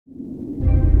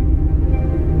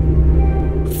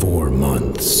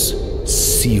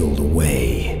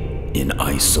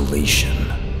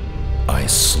isolation, I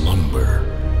slumber,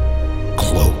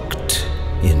 cloaked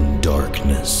in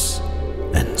darkness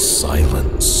and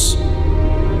silence.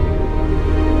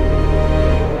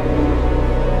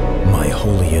 My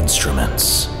holy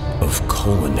instruments of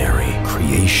culinary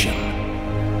creation,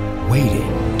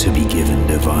 waiting to be given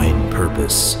divine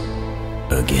purpose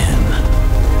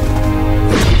again.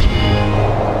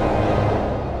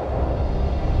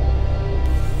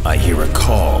 I hear a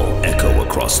call echo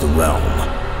across the realm.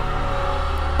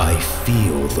 I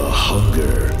feel the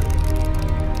hunger.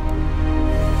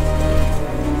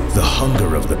 The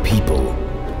hunger of the people.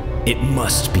 It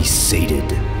must be sated.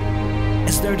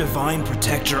 As their divine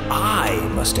protector, I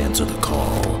must answer the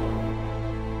call.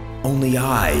 Only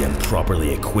I am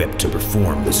properly equipped to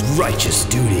perform this righteous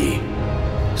duty.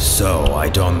 So I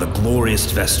don the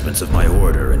glorious vestments of my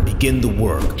order and begin the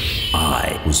work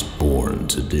I was born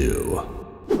to do.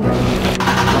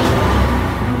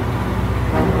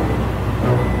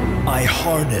 I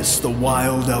harness the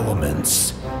wild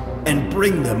elements and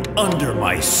bring them under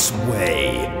my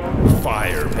sway.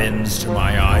 Fire bends to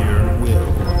my iron will.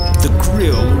 The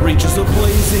grill reaches a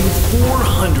blazing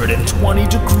 420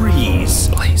 degrees.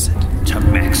 Blaze it. To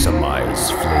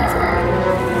maximize flavor.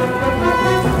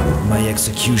 My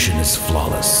execution is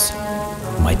flawless.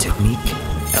 My technique,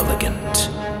 elegant.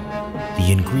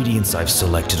 The ingredients I've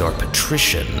selected are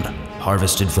patrician,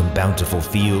 harvested from bountiful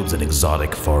fields and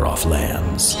exotic far-off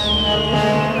lands.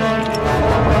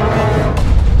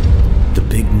 The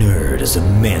big nerd is a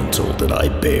mantle that I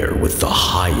bear with the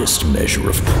highest measure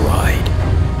of pride.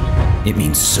 It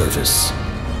means service.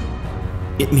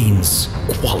 It means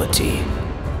quality.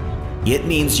 It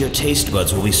means your taste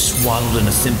buds will be swaddled in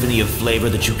a symphony of flavor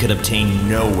that you can obtain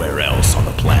nowhere else on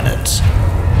the planet.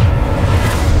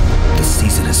 The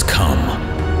season has come.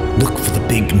 Look for the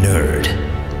big nerd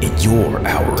in your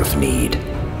hour of need.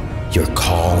 Your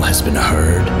call has been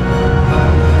heard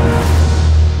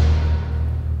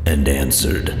and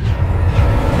answered.